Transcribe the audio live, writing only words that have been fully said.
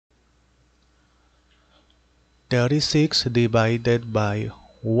36 divided by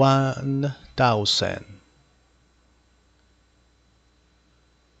 1000.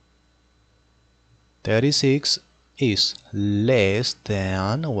 36 is less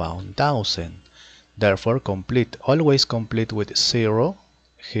than 1000. Therefore, complete. Always complete with 0.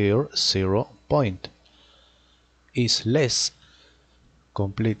 Here, 0 point. Is less.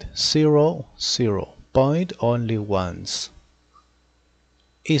 Complete 0, 0. Point only once.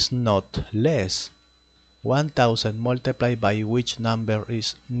 Is not less. 1000 multiplied by which number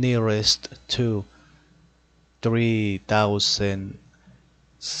is nearest to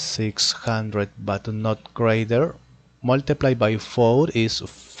 3600 but not greater? Multiplied by 4 is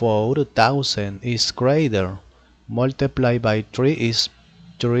 4000 is greater. Multiplied by 3 is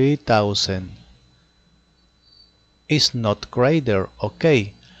 3000 is not greater.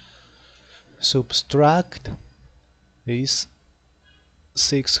 Okay. Subtract is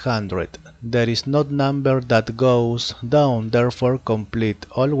 600. There is no number that goes down, therefore complete.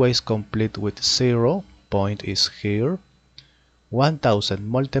 Always complete with 0. Point is here. 1000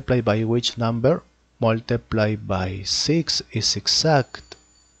 multiplied by which number? Multiplied by 6 is exact.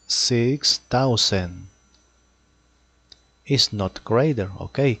 6000 is not greater.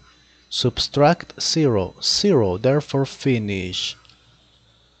 Okay. Subtract 0. 0. Therefore finish.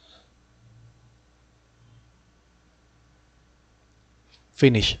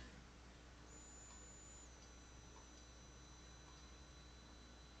 Finish.